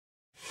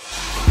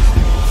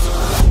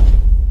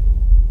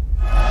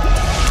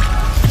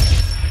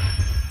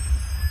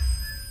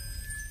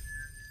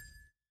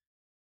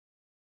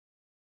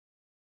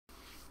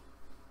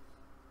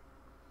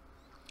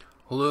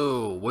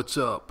Hello, what's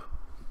up?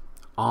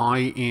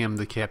 I am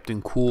the Captain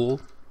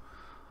Cool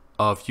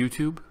of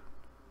YouTube.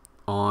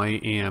 I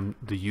am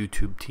the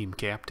YouTube team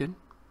captain.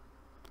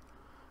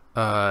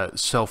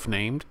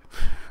 Self-named.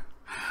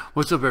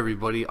 What's up,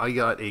 everybody? I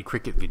got a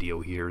cricket video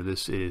here.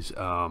 This is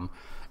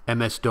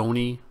MS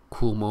Dhoni,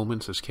 Cool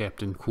Moments as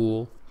Captain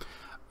Cool.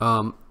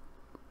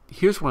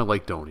 Here's why I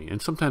like Dhoni,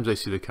 and sometimes I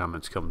see the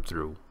comments come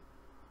through.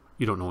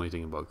 You don't know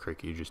anything about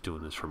cricket, you're just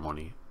doing this for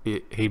money.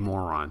 Hey,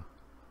 moron.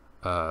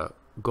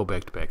 Go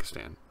back to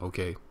Pakistan,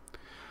 okay?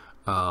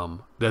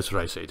 That's what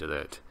I say to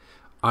that.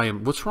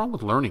 What's wrong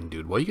with learning,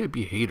 dude? Why you gotta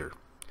be a hater?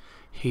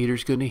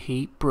 Haters gonna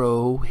hate,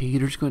 bro.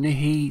 Haters gonna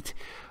hate.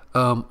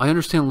 I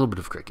understand a little bit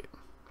of cricket.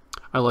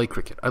 I like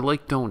cricket. I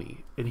like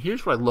Dhoni. And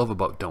here's what I love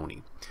about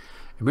Dhoni.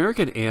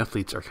 American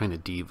athletes are kind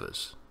of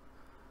divas.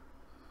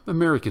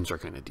 Americans are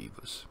kind of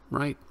divas,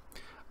 right?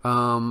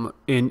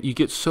 And you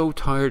get so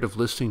tired of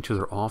listening to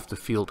their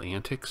off-the-field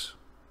antics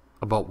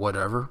about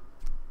whatever.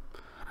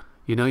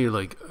 You know, you're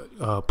like,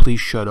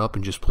 please shut up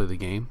and just play the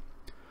game.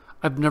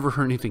 I've never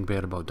heard anything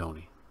bad about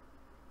Dhoni.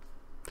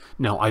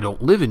 Now, I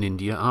don't live in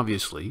India,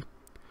 obviously.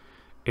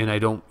 And I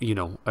don't,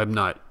 I'm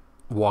not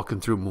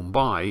walking through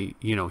Mumbai,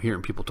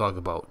 hearing people talk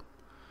about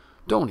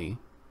Dhoni.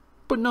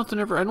 But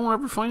I don't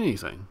ever find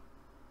anything.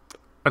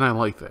 And I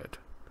like that.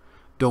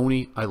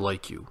 Dhoni, I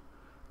like you.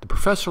 The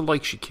professor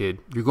likes you, kid.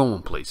 You're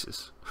going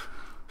places.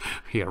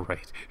 Yeah,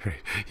 right.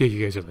 Yeah,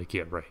 you guys are like,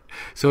 yeah, right.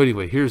 So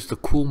anyway, here's the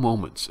cool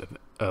moments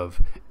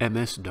of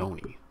MS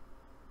Dhoni.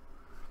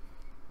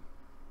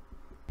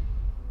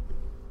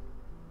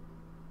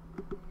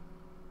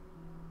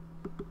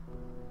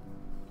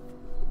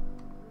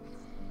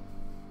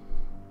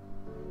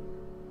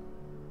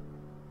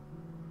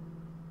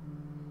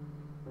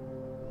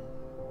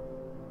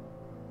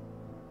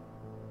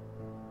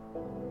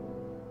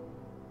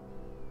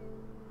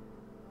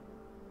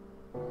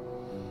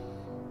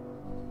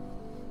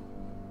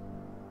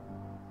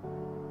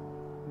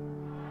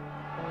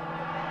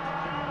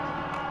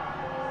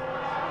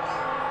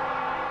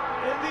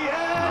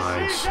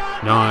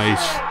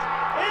 Nice.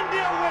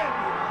 India win.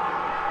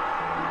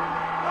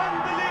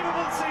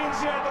 Unbelievable scenes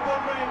here at the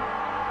Bull Ring.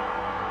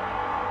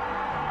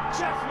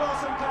 Jeff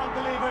Lawson can't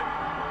believe it.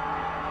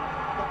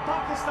 The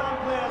Pakistan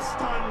players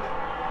stunned.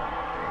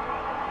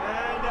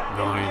 And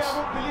India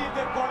won't believe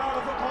they've got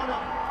out of the corner.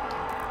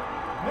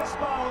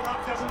 Misbah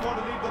doesn't want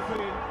to leave the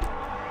field.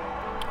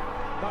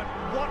 But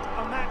what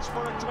a match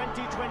for a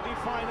 2020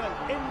 final.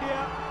 India,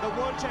 the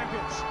world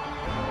champions.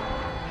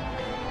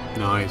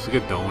 Nice.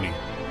 Look at Dhoni.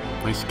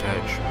 Nice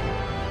catch.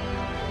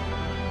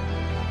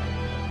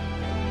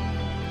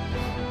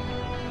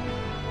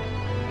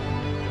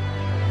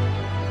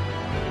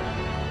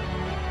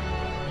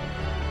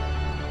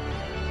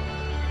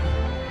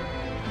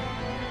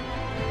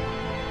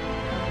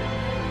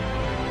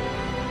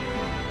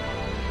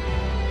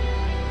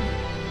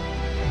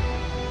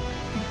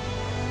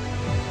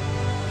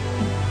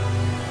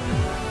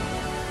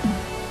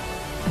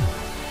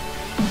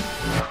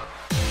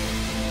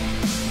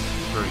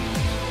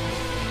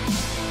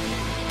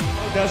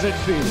 Does it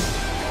feel?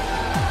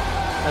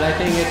 Well, I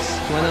think it's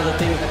one of the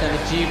things that I've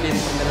achieved in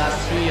the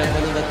last 3 years.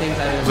 One of the things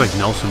I was like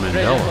Nelson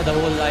Mandela for the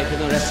whole life,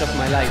 rest of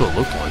my life. That's what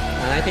it looked like.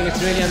 And I think it's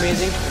really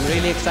amazing. I'm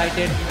really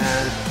excited,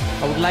 and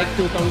I would like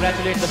to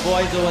congratulate the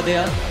boys over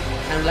there,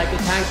 and I'd like to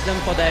thank them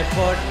for the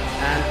effort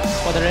and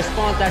for the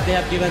response that they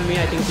have given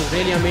me. I think it was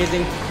really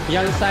amazing.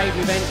 Young side,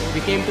 we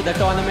came to the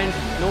tournament.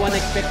 No one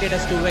expected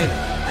us to win,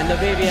 and the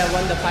way we have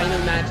won the final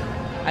match,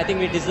 I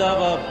think we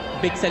deserve a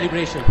big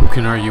celebration. Who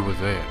can argue with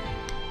that?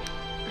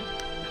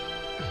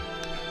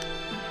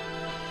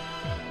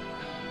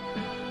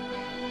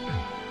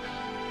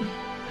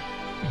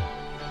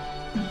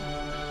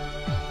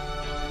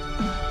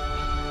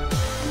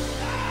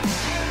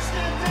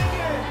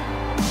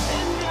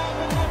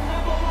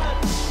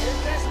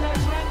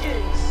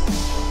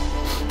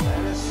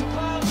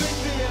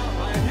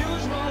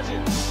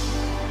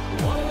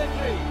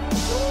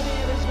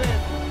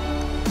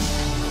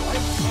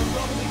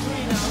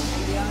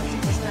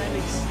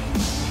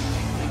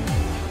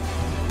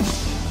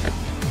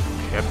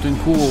 Captain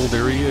Cool,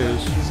 there he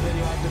is.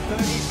 After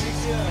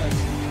 36 years,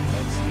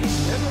 that's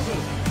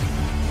inevitable.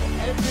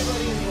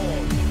 Everybody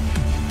involved.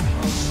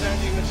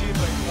 Outstanding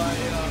achievement by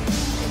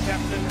the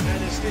captain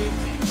and his team.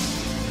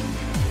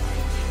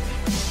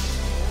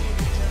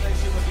 Chennai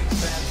Super Kings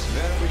fans,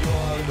 wherever you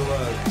are in the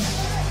world,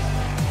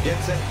 get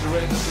set to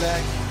raise the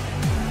flag,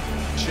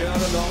 cheer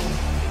along,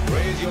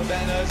 raise your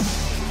banners.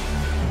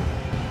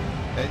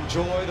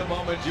 Enjoy the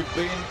moment. You've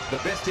been the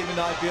best team in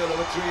IPL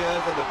over 3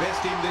 years and the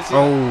best team this year.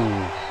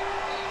 Oh.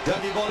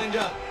 Dougie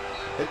Bollinger,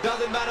 it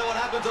doesn't matter what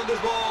happens on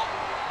this ball.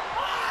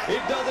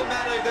 It doesn't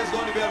matter if there's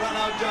going to be a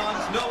run-out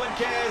chance. No one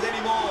cares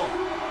anymore.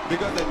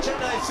 Because the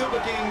Chennai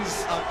Super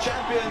Kings are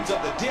champions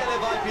of the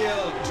DLF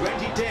IPL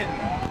 2010.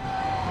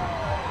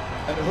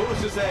 And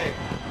who's to say,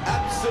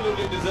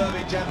 absolutely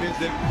deserving champions.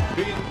 They've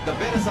been the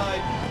better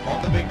side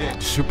on the big day.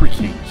 Super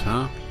Kings,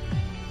 huh?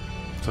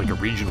 It's like a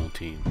regional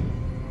team.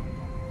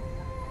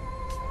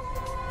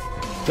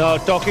 Now,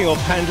 talking of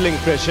handling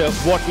pressure,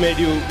 what made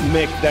you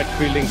make that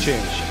fielding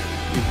change?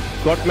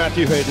 You got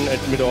Matthew Hayden at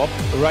mid-off,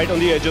 right on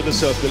the edge of the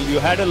circle. You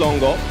had a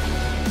long off.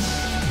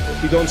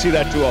 You don't see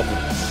that too often.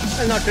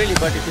 Well, not really,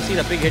 but if you see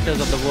the big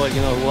hitters of the world,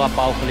 who are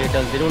powerful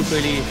hitters, they don't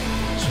really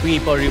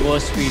sweep or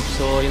reverse sweep.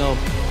 So,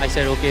 I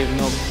said, okay,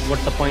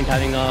 what's the point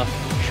having a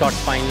short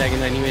spine leg?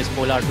 Anyways,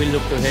 Pollard will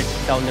look to hit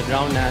down the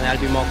ground, and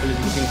Albie Markle is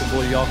looking to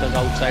bowl Yorkers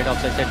outside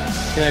off. So I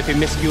said, if he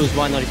miscues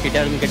one or if he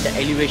doesn't get the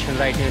elevation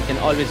right, he can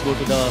always go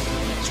to the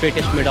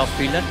straightest mid-off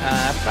fielder.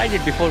 I've tried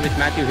it before with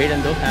Matthew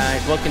Hayden though.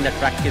 It worked in that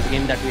practice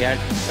game that we had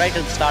right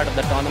at the start of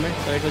the tournament.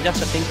 So it was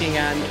just a thinking,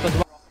 and it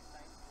was...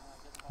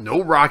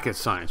 No rocket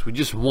science. We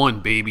just won,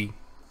 baby.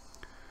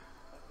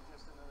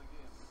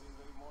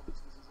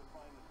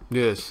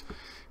 Yes.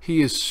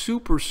 He is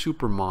super,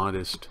 super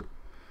modest.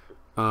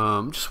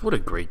 Just what a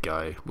great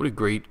guy. What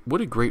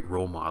a great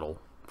role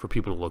model for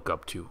people to look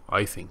up to,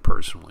 I think,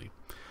 personally.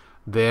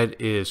 That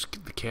is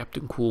the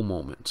Captain Cool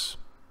moments.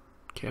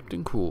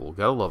 Captain Cool.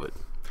 Gotta love it.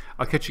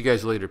 I'll catch you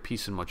guys later.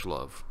 Peace and much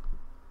love.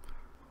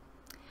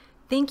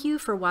 Thank you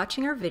for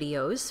watching our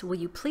videos. Will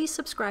you please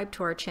subscribe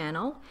to our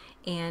channel,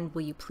 and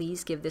will you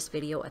please give this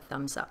video a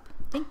thumbs up?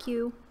 Thank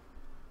you.